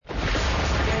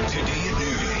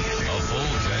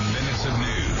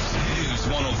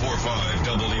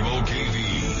WKV.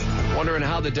 Wondering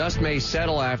how the dust may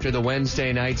settle after the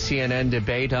Wednesday night CNN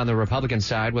debate on the Republican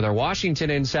side with our Washington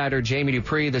insider, Jamie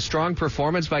Dupree. The strong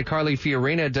performance by Carly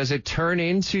Fiorina, does it turn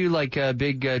into like a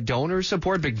big donor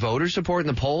support, big voter support in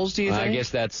the polls, do you think? I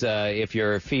guess that's, if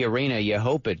you're Fiorina, you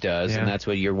hope it does, and that's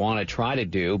what you want to try to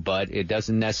do, but it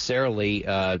doesn't necessarily,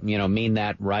 mean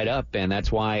that right up, and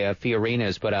that's why Fiorina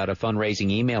has put out a fundraising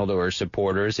email to her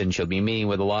supporters, and she'll be meeting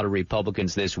with a lot of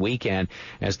Republicans this weekend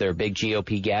as there are big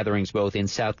GOP gatherings both in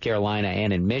South Carolina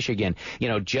and in Michigan.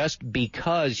 Just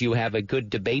because you have a good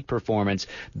debate performance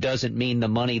doesn't mean the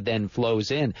money then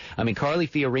flows in. I mean, Carly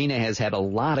Fiorina has had a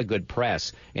lot of good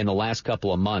press in the last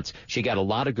couple of months. She got a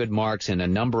lot of good marks and a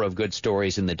number of good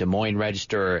stories in the Des Moines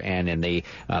Register and in the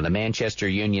Manchester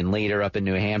Union Leader up in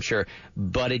New Hampshire,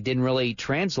 but it didn't really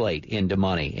translate into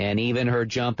money. And even her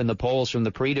jump in the polls from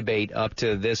the pre-debate up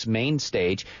to this main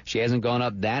stage, she hasn't gone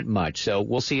up that much. So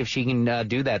we'll see if she can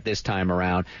do that this time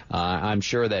around. I'm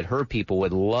sure that her people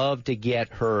would love to get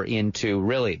her into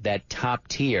really that top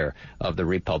tier of the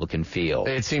Republican field.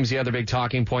 It seems the other big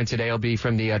talking point today will be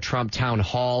from the Trump town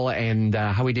hall and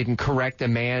how he didn't correct the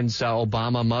man's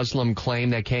Obama Muslim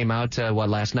claim that came out,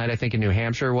 last night, I think in New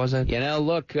Hampshire, was it?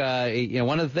 Look,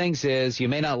 one of the things is you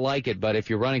may not like it, but if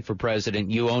you're running for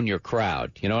president, you own your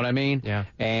crowd. You know what I mean? Yeah.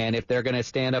 And if they're going to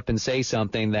stand up and say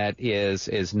something that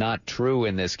is not true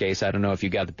in this case, I don't know if you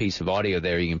got the piece of audio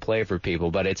there you can play for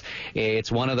people, but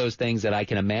it's one of those things that I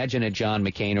can imagine a John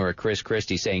McCain or a Chris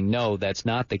Christie saying, no, that's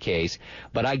not the case.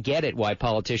 But I get it why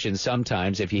politicians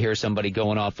sometimes, if you hear somebody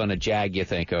going off on a jag, you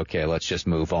think, okay, let's just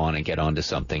move on and get on to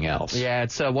something else. Yeah,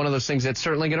 it's one of those things that's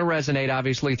certainly going to resonate,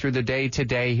 obviously, through the day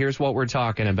today. Here's what we're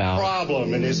talking about.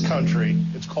 Problem in this country,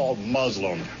 it's called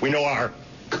Muslim. We know our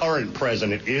current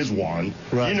president is one.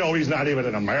 Right. He's not even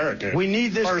an American. We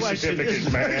need this birth question.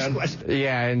 certificate, man.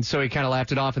 Yeah, and so he kind of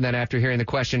laughed it off, and then after hearing the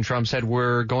question, Trump said,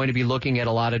 we're going to be looking at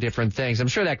a lot of different things. I'm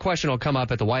sure that question will come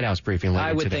up at the White House briefing later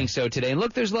I would today. think so today. And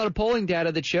look, there's a lot of polling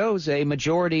data that shows a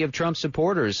majority of Trump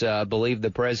supporters believe the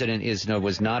president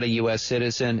was not a U.S.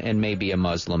 citizen and may be a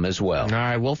Muslim as well. All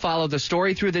right, we'll follow the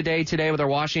story through the day today with our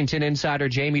Washington insider,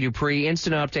 Jamie Dupree.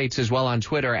 Instant updates as well on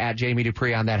Twitter at Jamie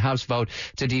Dupree on that House vote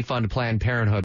to defund Planned Parenthood.